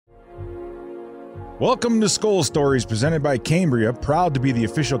Welcome to Skol Stories, presented by Cambria, proud to be the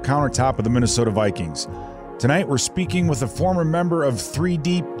official countertop of the Minnesota Vikings. Tonight, we're speaking with a former member of 3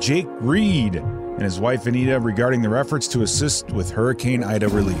 Deep, Jake Reed, and his wife, Vinita, regarding their efforts to assist with Hurricane Ida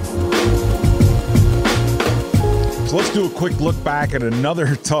relief. So let's do a quick look back at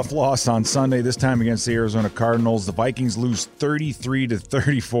another tough loss on Sunday, this time against the Arizona Cardinals. The Vikings lose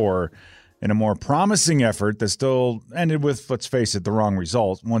 33-34 in a more promising effort that still ended with, let's face it, the wrong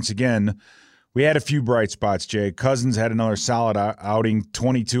result. Once again, we had a few bright spots, Jay. Cousins had another solid outing,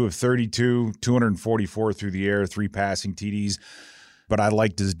 22 of 32, 244 through the air, 3 passing TDs. But I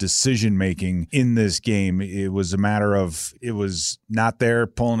liked his decision-making in this game. It was a matter of it was not there,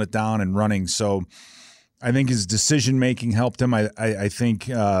 pulling it down and running. So I think his decision-making helped him. I think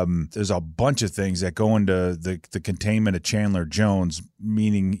there's a bunch of things that go into the containment of Chandler Jones,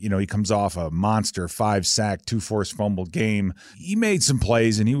 meaning, he comes off a monster 5-sack, 2 forced fumble game. He made some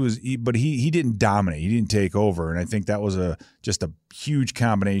plays, and but he didn't dominate. He didn't take over, and I think that was just a huge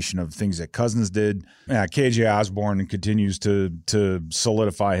combination of things that Cousins did. KJ Osborne continues to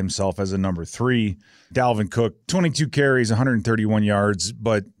solidify himself as a number 3. Dalvin Cook, 22 carries, 131 yards,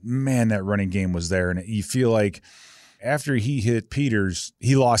 but man, that running game was there. And you feel like after he hit Peters,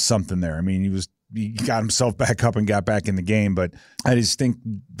 he lost something there. I mean, he got himself back up and got back in the game, but I just think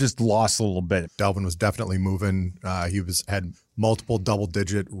just lost a little bit. Dalvin was definitely moving. He had multiple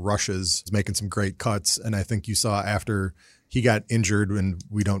double-digit rushes, making some great cuts, and I think you saw after he got injured, and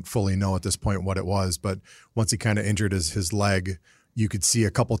we don't fully know at this point what it was, but once he kind of injured his leg, you could see a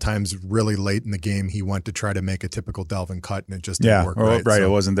couple times really late in the game he went to try to make a typical Dalvin cut, and it just didn't work right. Right, so, it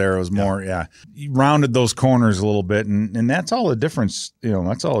wasn't there. It was more, He rounded those corners a little bit, and that's all the difference.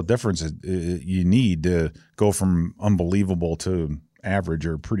 That's all the difference you need to go from unbelievable to average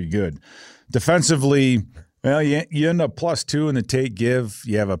or pretty good. Defensively, well, you end up +2 in the take give.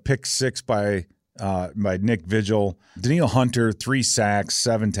 You have a pick 6 by Nick Vigil. Daniil Hunter, 3 sacks,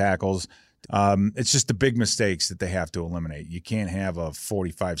 7 tackles. It's just the big mistakes that they have to eliminate. You can't have a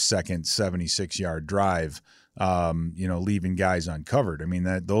 45-second, 76-yard drive, leaving guys uncovered. I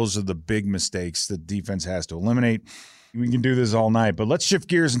mean, those are the big mistakes that defense has to eliminate. We can do this all night, but let's shift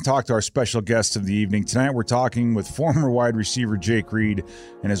gears and talk to our special guest of the evening. Tonight, we're talking with former wide receiver Jake Reed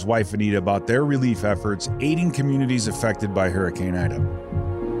and his wife, Vinita, about their relief efforts aiding communities affected by Hurricane Ida.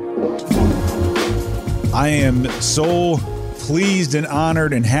 I am so pleased and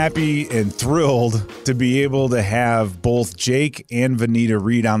honored and happy and thrilled to be able to have both Jake and Vinita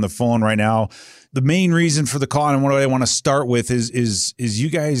Reed on the phone right now. The main reason for the call, and what I want to start with is you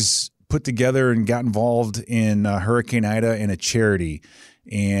guys put together and got involved in Hurricane Ida and a charity.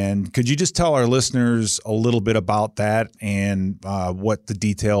 And could you just tell our listeners a little bit about that and what the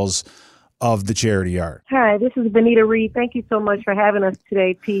details of the charity are? Hi, this is Vinita Reed. Thank you so much for having us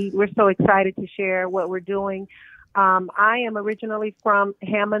today, Pete. We're so excited to share what we're doing. I am originally from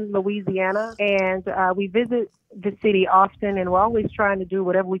Hammond, Louisiana, and we visit the city often, and we're always trying to do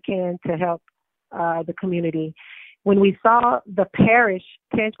whatever we can to help the community. When we saw the parish,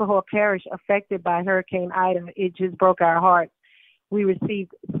 Tangipahoa Parish, affected by Hurricane Ida, it just broke our hearts. We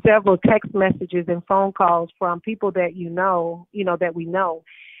received several text messages and phone calls from people that that we know.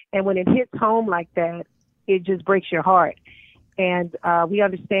 And when it hits home like that, it just breaks your heart. And we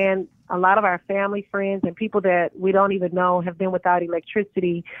understand a lot of our family, friends, and people that we don't even know have been without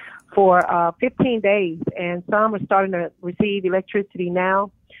electricity for 15 days. And some are starting to receive electricity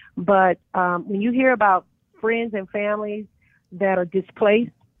now. But when you hear about friends and families that are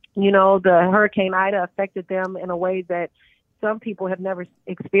displaced, the Hurricane Ida affected them in a way that some people have never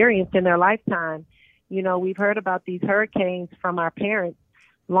experienced in their lifetime. We've heard about these hurricanes from our parents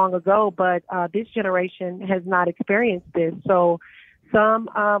long ago, but this generation has not experienced this. So some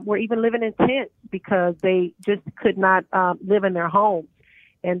were even living in tents because they just could not live in their homes.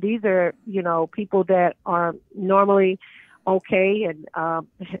 And these are, people that are normally okay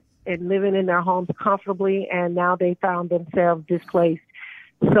and living in their homes comfortably, and now they found themselves displaced.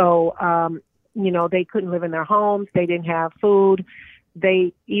 So, they couldn't live in their homes. They didn't have food.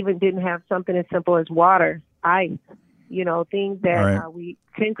 They even didn't have something as simple as water, ice, things that we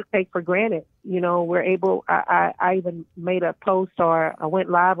tend to take for granted. We're able, I even made a post or I went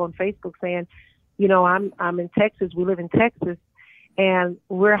live on Facebook saying, I'm in Texas. We live in Texas. And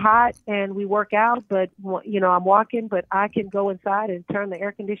we're hot and we work out, but, I'm walking, but I can go inside and turn the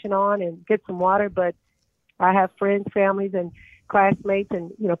air conditioner on and get some water. But I have friends, families, and classmates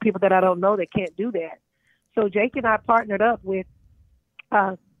and, people that I don't know that can't do that. So Jake and I partnered up with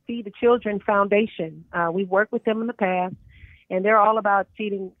Feed the Children Foundation. We've worked with them in the past, and they're all about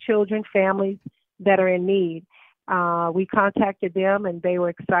feeding children, families that are in need. We contacted them, and they were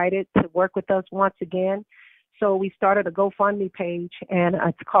excited to work with us once again. So we started a GoFundMe page, and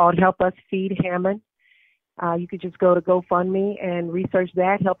it's called Help Us Feed Hammond. You could just go to GoFundMe and research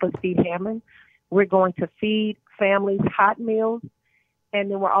that, Help Us Feed Hammond. We're going to feed families hot meals,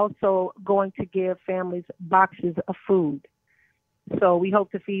 and then we're also going to give families boxes of food. So we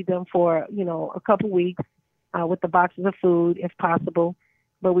hope to feed them for, a couple weeks with the boxes of food if possible,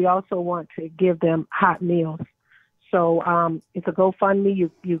 but we also want to give them hot meals. So it's a GoFundMe. You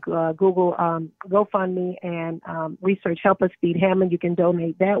Google GoFundMe and research Help Us Feed Hammond. You can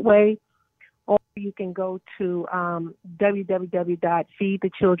donate that way. Or you can go to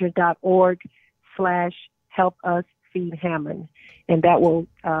www.feedthechildren.org/helpusfeedhammond, and that will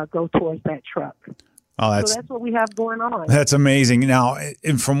go towards that truck. Oh, so that's what we have going on. That's amazing. Now,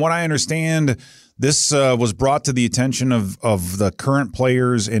 and from what I understand, this was brought to the attention of the current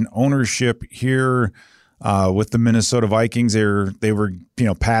players and ownership here with the Minnesota Vikings. They were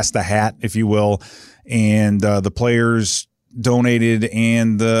past the hat, if you will, and the players donated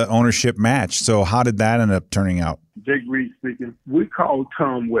and the ownership matched. So how did that end up turning out? Jake Reed speaking. We called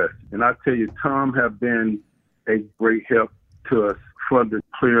Tom West, and I tell you, Tom have been a great help to us for the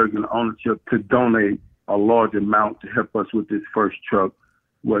players and ownership to donate a large amount to help us with this first truck.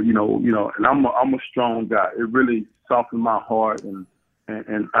 Well, and I'm a strong guy. It really softened my heart, and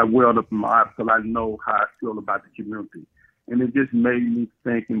I welled up in my eyes because I know how I feel about the community. And it just made me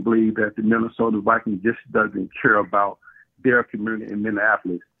think and believe that the Minnesota Vikings just doesn't care about their community in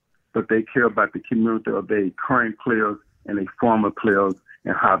Minneapolis, but they care about the community of their current players and their former players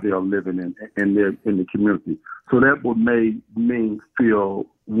and how they are living in the community. So that what made me feel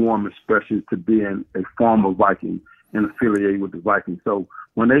warm and special to being a former Viking and affiliated with the Vikings. So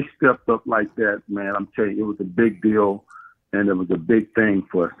when they stepped up like that, man, I'm telling you, it was a big deal and it was a big thing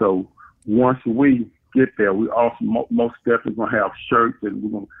for us. So once we get there, we also most definitely going to have shirts, and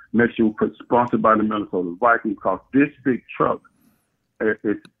we're going to make sure we put sponsored by the Minnesota Vikings, because this big truck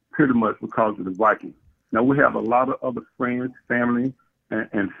is pretty much because of the Vikings. Now, we have a lot of other friends, family,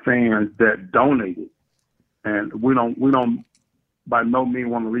 and fans that donated, and we don't by no means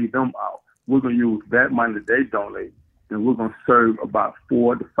want to leave them out. We're going to use that money that they donate, and we're going to serve about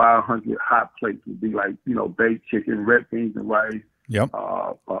 400 to 500 hot plates. Would be like, baked chicken, red beans and rice, yep,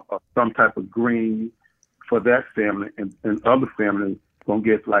 some type of green for that family, and other families gonna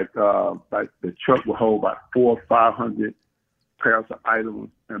get like the truck will hold about 400 or 500 pairs of items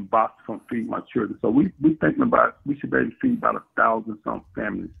and boxes from Feed My Children. So we thinking about we should be able to feed about 1,000 some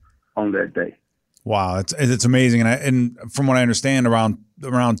families on that day. Wow, it's amazing, and from what I understand, around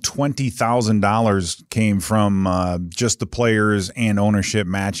 $20,000 came from just the players and ownership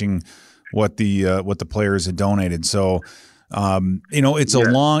matching what the players had donated. So.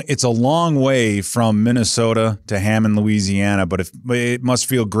 It's a long way from Minnesota to Hammond, Louisiana, but it must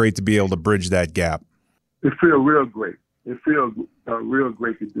feel great to be able to bridge that gap. It feels real great. It feels real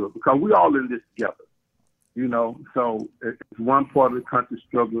great to do it because we all in this together, So it's one part of the country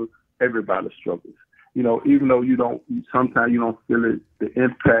struggles, everybody struggles. Even though sometimes you don't feel it, the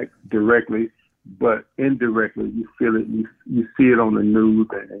impact directly, but indirectly you feel it. You see it on the news,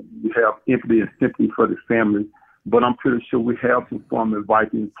 and you have empathy and sympathy for the family. But I'm pretty sure we have some former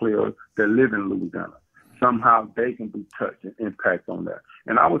Viking players that live in Louisiana. Somehow they can be touched and impact on that.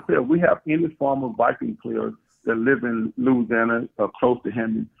 And I would say if we have any former Viking players that live in Louisiana or close to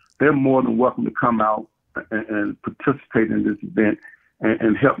Hammond, they're more than welcome to come out and participate in this event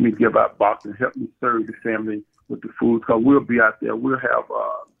and help me give out boxes, help me serve the family with the food. Because we'll be out there. We'll have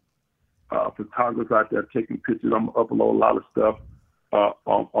photographers out there taking pictures. I'm going to upload a lot of stuff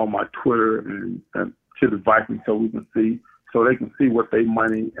on my Twitter and to the Vikings so they can see what their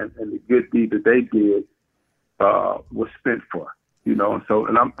money and the good deed that they did was spent for, And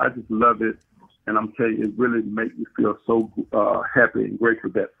I just love it, and I'm telling you, it really makes me feel so happy and grateful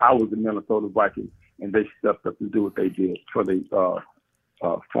that I was a Minnesota Viking and they stepped up to do what they did for the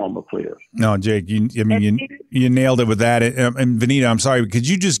former players. No, Jake, you nailed it with that. And Vinita, I'm sorry, could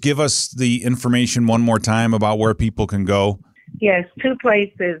you just give us the information one more time about where people can go? Yes, 2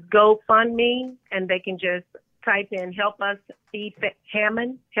 places. GoFundMe, and they can just type in Help Us Feed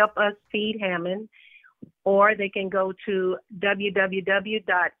Hammond, Help Us Feed Hammond, or they can go to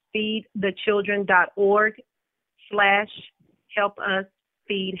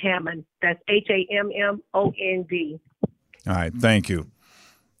www.feedthechildren.org/helpusfeedhammond. That's HAMMOND. All right, thank you.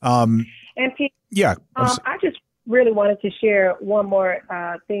 And yeah, I just really wanted to share one more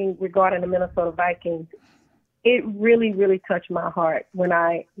thing regarding the Minnesota Vikings. It really, really touched my heart when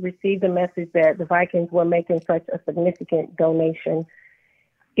I received the message that the Vikings were making such a significant donation.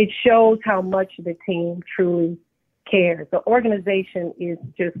 It shows how much the team truly cares. The organization is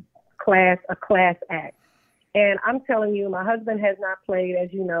just a class act. And I'm telling you, my husband has not played,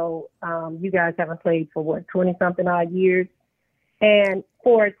 as you know. You guys haven't played for, 20-something odd years. And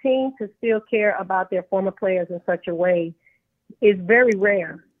for a team to still care about their former players in such a way is very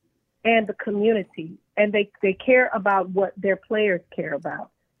rare. And the community, and they care about what their players care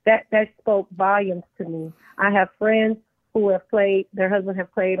about. That spoke volumes to me. I have friends who have played, their husbands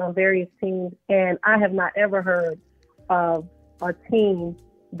have played on various teams, and I have not ever heard of a team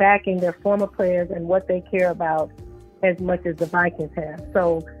backing their former players and what they care about as much as the Vikings have.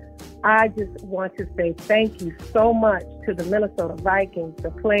 So I just want to say thank you so much to the Minnesota Vikings,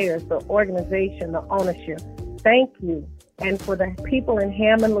 the players, the organization, the ownership. Thank you. And for the people in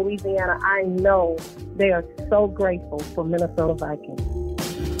Hammond, Louisiana, I know they are so grateful for Minnesota Vikings.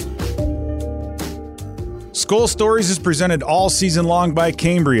 Skol Stories is presented all season long by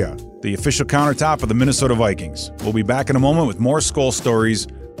Cambria, the official countertop of the Minnesota Vikings. We'll be back in a moment with more Skol Stories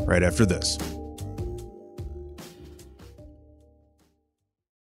right after this.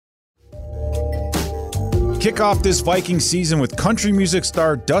 Kick off this Vikings season with country music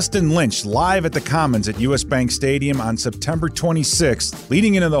star Dustin Lynch live at the Commons at US Bank Stadium on September 26th,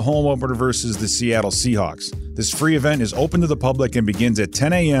 leading into the home opener versus the Seattle Seahawks. This free event is open to the public and begins at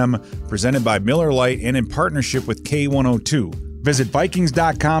 10 a.m., presented by Miller Lite and in partnership with K102. Visit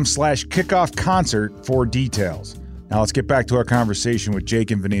Vikings.com/kickoff concert for details. Now let's get back to our conversation with Jake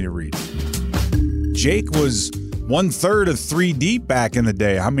and Vinita Reed. Jake was 1/3 of 3 deep back in the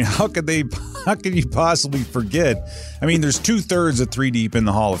day. I mean, how could you possibly forget? I mean, there's 2/3 of 3 deep in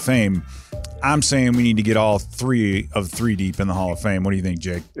the Hall of Fame. I'm saying we need to get all 3 of 3 deep in the Hall of Fame. What do you think,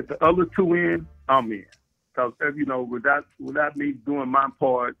 Jake? If the other 2 in, I'm in. Because, you know, without me doing my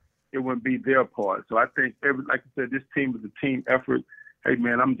part, it wouldn't be their part. So I think, like you said, this team is a team effort. Hey,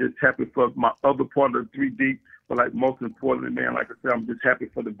 man, I'm just happy for my other part of the 3 deep. But, like, most importantly, man, like I said, I'm just happy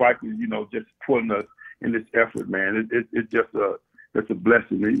for the Vikings, you know, just putting us in this effort, man. It's just a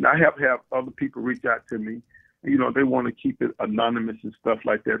blessing. And I have to have other people reach out to me. You know, they want to keep it anonymous and stuff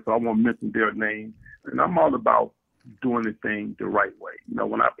like that, so I won't mention their name. And I'm all about doing the thing the right way. You know,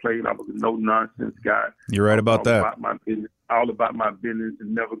 when I played, I was a no-nonsense guy. You're right about that. All about my business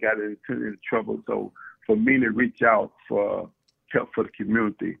and never got into trouble. So for me to reach out for help for the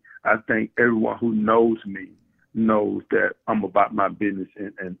community, I think everyone who knows me knows that I'm about my business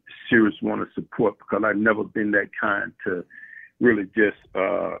and serious want to support, because I've never been that kind to really just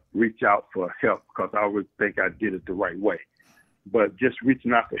reach out for help, because I always think I did it the right way. But just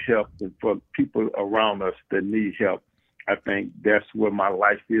reaching out for help and for people around us that need help, I think that's where my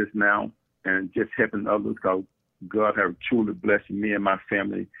life is now, and just helping others, because God has truly blessed me and my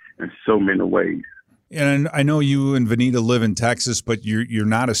family in so many ways. And I know you and Vinita live in Texas, but you're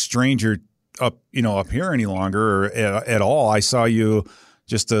not a stranger up here any longer or at all. I saw you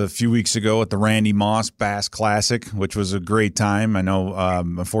just a few weeks ago at the Randy Moss Bass Classic, which was a great time. I know,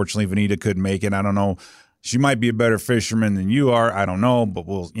 unfortunately, Vinita couldn't make it. I don't know. She might be a better fisherman than you are. I don't know, but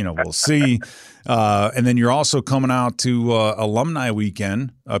we'll see. And then you're also coming out to Alumni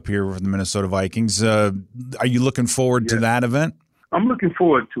Weekend up here with the Minnesota Vikings. Are you looking forward to that event? I'm looking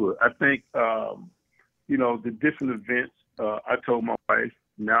forward to it. I think, the different events, I told my wife,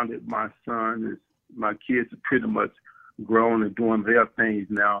 now that my kids are pretty much grown and doing their things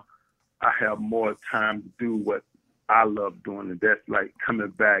now, I have more time to do what I love doing, and that's like coming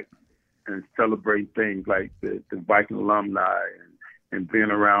back and celebrating things like the Viking alumni and being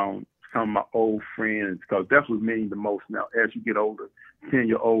around some of my old friends, because that's what means the most now. As you get older, seeing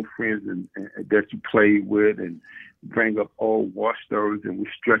your old friends and that you played with, and bring up old war stories, and we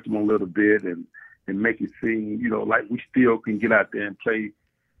stretch them a little bit and make it seem, like we still can get out there and play,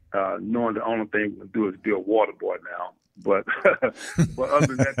 knowing the only thing we can do is be a water boy now. But but other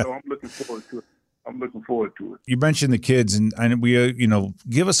than that, though, I'm looking forward to it. You mentioned the kids, and we,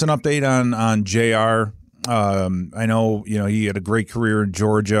 give us an update on JR. I know, he had a great career in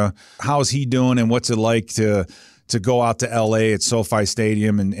Georgia. How's he doing, and what's it like to go out to LA at SoFi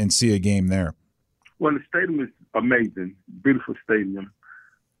Stadium and see a game there? Well, the stadium is amazing, beautiful stadium.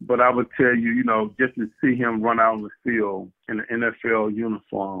 But I would tell you, just to see him run out on the field in an NFL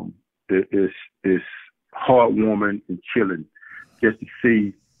uniform is heartwarming and chilling. Just to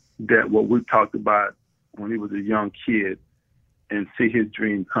see that what we talked about when he was a young kid and see his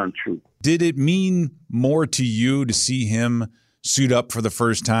dream come true. Did it mean more to you to see him suit up for the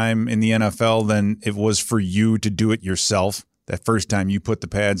first time in the NFL than it was for you to do it yourself? That first time you put the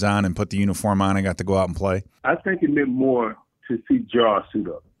pads on and put the uniform on and got to go out and play? I think it meant more to see Jar suit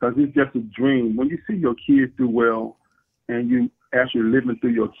up, because it's just a dream. When you see your kids do well and you actually living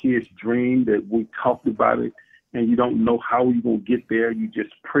through your kids' dream that we talked about it, and you don't know how you're going to get there. You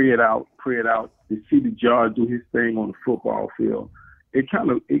just pray it out. You see the George do his thing on the football field. It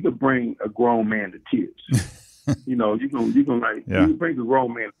could bring a grown man to tears. You know, you can bring a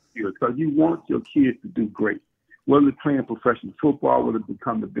grown man to tears because you want your kids to do great. Whether they're playing professional football, whether they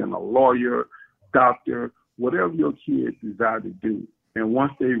being a lawyer, doctor, whatever your kids desire to do. And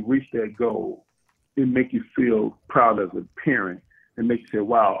once they reach that goal, it makes you feel proud as a parent. It makes you say,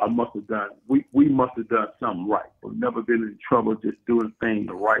 wow, we must have done something right. We've never been in trouble just doing things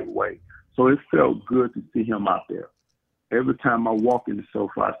the right way. So it felt good to see him out there. Every time I walk in the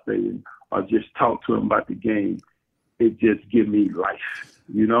SoFi Stadium or just talk to him about the game, it just gives me life,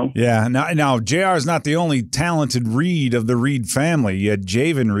 you know? Yeah. Now JR is not the only talented Reed of the Reed family. You had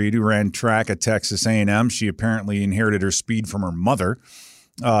Javen Reed, who ran track at Texas A&M. She apparently inherited her speed from her mother,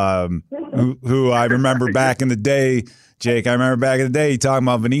 who I remember back in the day. Jake, I remember back in the day talking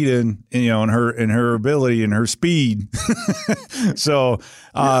about Vinita and her ability and her speed. So,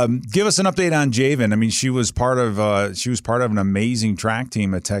 give us an update on Javen. I mean, she was part of an amazing track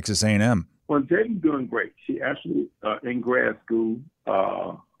team at Texas A&M. Well, Javen's doing great. She actually in grad school,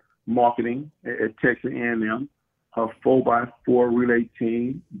 marketing at Texas A&M. Her 4x4 relay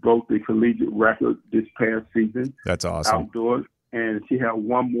team broke the collegiate record this past season. That's awesome. Outdoors, and she had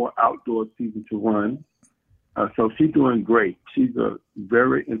one more outdoor season to run. So she's doing great. She's a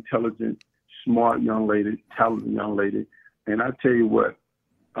very intelligent, smart young lady, talented young lady. And I tell you what,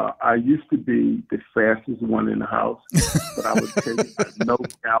 I used to be the fastest one in the house, but I would tell you, no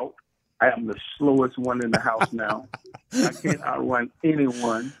doubt, I am the slowest one in the house now. I can't outrun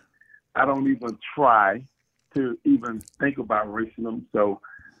anyone. I don't even try to even think about racing them. So,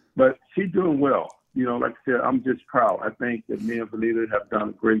 but she's doing well. You know, like I said, I'm just proud. I think that me and Vinita have done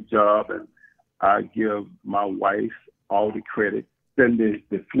a great job, and I give my wife all the credit, setting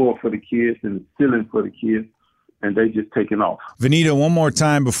the floor for the kids and the ceiling for the kids, and they just taking off. Vinita, one more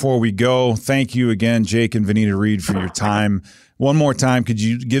time before we go, thank you again, Jake and Vinita Reed, for your time. One more time, could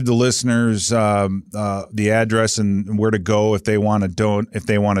you give the listeners the address and where to go if they want to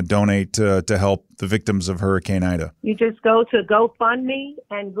donate to help the victims of Hurricane Ida? You just go to GoFundMe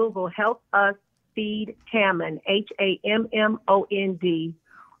and Google Help Us Feed Hammond, HAMMOND,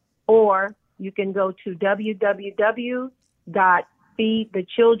 or you can go to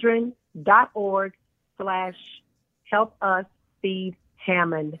www.feedthechildren.org/helpusfeedhammond,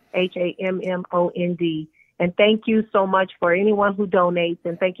 HAMMOND. And thank you so much for anyone who donates.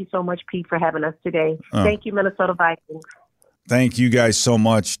 And thank you so much, Pete, for having us today. Thank you, Minnesota Vikings. Thank you guys so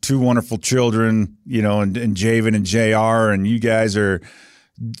much. Two wonderful children, and Javen and JR, and you guys are,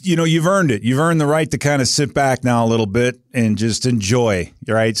 you've earned it. You've earned the right to kind of sit back now a little bit and just enjoy,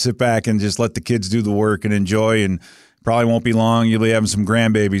 right? Sit back and just let the kids do the work and enjoy. And probably won't be long. You'll be having some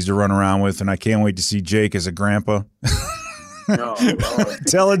grandbabies to run around with. And I can't wait to see Jake as a grandpa. No,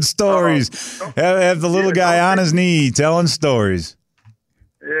 telling stories. Have the little guy on his knee telling stories.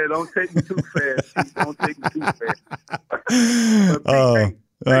 Yeah, don't take me too fast. Don't take me too fast. All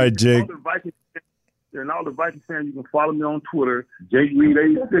right, Jake. All the Vikings fans, you can follow me on Twitter, Jake Reed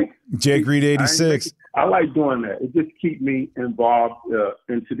 86. Jake Reed 86. I like doing that. It just keeps me involved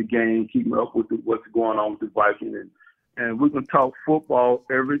into the game, keep me up with what's going on with the Vikings, and we can talk football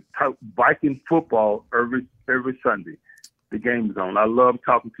Viking football every Sunday. The game is on. I love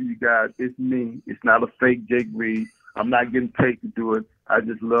talking to you guys. It's me. It's not a fake Jake Reed. I'm not getting paid to do it. I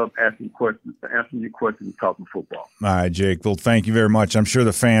just love answering your questions and talking football. All right, Jake. Well, thank you very much. I'm sure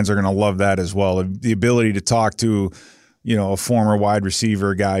the fans are going to love that as well. The ability to talk to, a former wide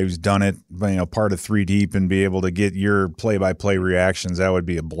receiver, a guy who's done it, part of 3 Deep, and be able to get your play-by-play reactions, that would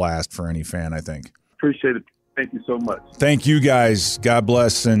be a blast for any fan, I think. Appreciate it. Thank you so much. Thank you, guys. God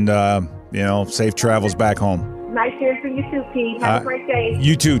bless, and, safe travels back home. Nice hearing from you too, Pete. Have a great day.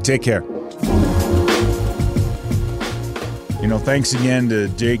 You too. Take care. Thanks again to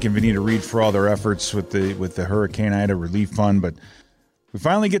Jake and Vinita Reed for all their efforts with the Hurricane Ida Relief Fund. But we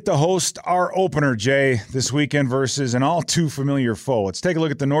finally get to host our opener, Jay, this weekend versus an all too familiar foe. Let's take a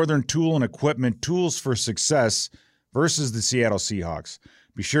look at the Northern Tool and Equipment Tools for Success versus the Seattle Seahawks.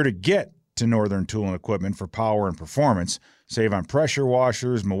 Be sure to get to Northern Tool and Equipment for power and performance. Save on pressure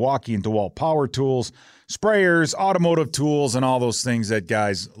washers, Milwaukee and DeWalt power tools, sprayers, automotive tools, and all those things that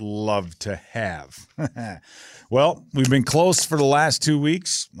guys love to have. Well, we've been close for the last 2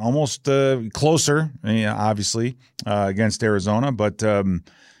 weeks, almost closer, obviously, against Arizona. But,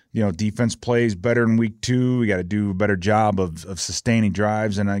 defense plays better in week 2. We got to do a better job of sustaining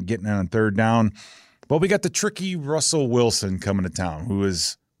drives and getting on 3rd down. But we got the tricky Russell Wilson coming to town, who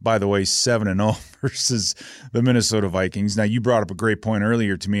is, by the way, 7-0 versus the Minnesota Vikings. Now, you brought up a great point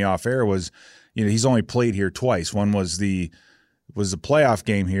earlier to me off air was, he's only played here twice. One was the playoff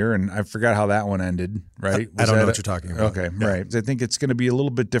game here, and I forgot how that one ended, right? I don't know what you're talking about. Okay, yeah. Right. I think it's going to be a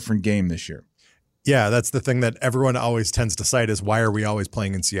little bit different game this year. Yeah, that's the thing that everyone always tends to cite is why are we always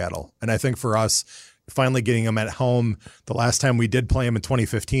playing in Seattle? And I think for us, finally getting them at home, the last time we did play them in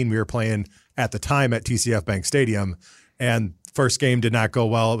 2015, we were playing at the time at TCF Bank Stadium, and first game did not go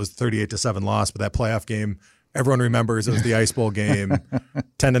well. It was 38-7 loss, but that playoff game, everyone remembers it was the Ice Bowl game,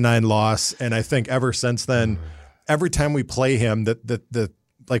 10-9 loss. And I think ever since then, every time we play him, the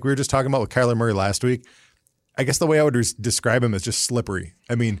like we were just talking about with Kyler Murray last week, I guess the way I would describe him is just slippery.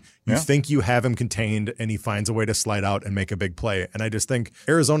 I mean, you think you have him contained and he finds a way to slide out and make a big play. And I just think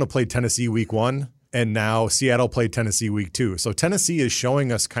Arizona played Tennessee week 1 and now Seattle played Tennessee week 2. So Tennessee is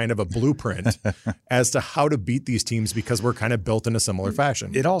showing us kind of a blueprint as to how to beat these teams because we're kind of built in a similar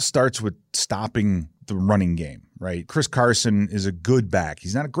fashion. It all starts with stopping the running game, right? Chris Carson is a good back.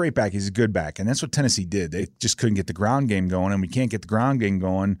 He's not a great back. He's a good back. And that's what Tennessee did. They just couldn't get the ground game going, and we can't get the ground game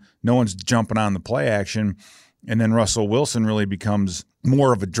going. No one's jumping on the play action. And then Russell Wilson really becomes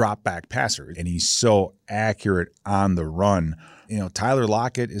more of a drop back passer, and he's so accurate on the run. Tyler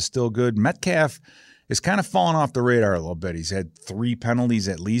Lockett is still good. Metcalf is kind of fallen off the radar a little bit. He's had 3 penalties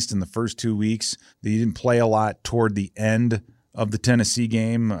at least in the first 2 weeks. He didn't play a lot toward the end of the Tennessee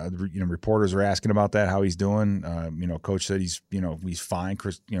game. Reporters are asking about that, how he's doing. Coach said he's fine.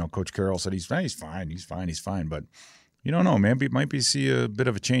 Coach Carroll said he's fine. But you don't know, man. Might be see a bit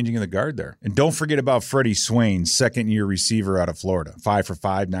of a changing of the guard there. And don't forget about Freddie Swain, second-year receiver out of Florida. 5 for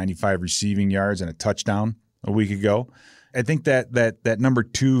 5, 95 receiving yards and a touchdown a week ago. I think that number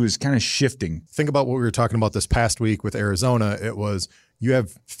 2 is kind of shifting. Think about what we were talking about this past week with Arizona. It was you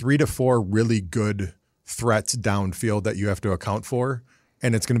have 3 to 4 really good threats downfield that you have to account for,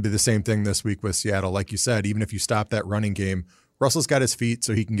 and it's going to be the same thing this week with Seattle. Like you said, even if you stop that running game, Russell's got his feet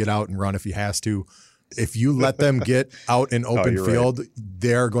so he can get out and run if he has to. If you let them get out in open field, right,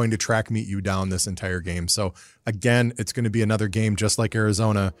 they're going to track meet you down this entire game. So, again, it's going to be another game just like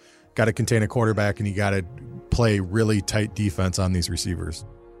Arizona. Got to contain a quarterback, and you got to play really tight defense on these receivers.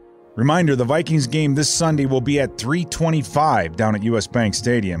 Reminder, the Vikings game this Sunday will be at 3:25 down at US Bank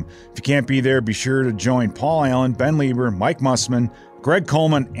Stadium. If you can't be there, be sure to join Paul Allen, Ben Lieber, Mike Mussman, Greg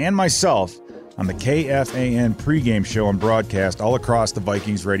Coleman, and myself on the KFAN pregame show and broadcast all across the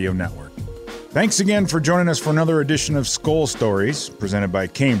Vikings radio network. Thanks again for joining us for another edition of Skol Stories, presented by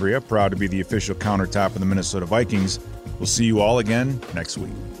Cambria, proud to be the official countertop of the Minnesota Vikings. We'll see you all again next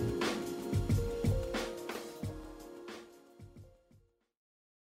week.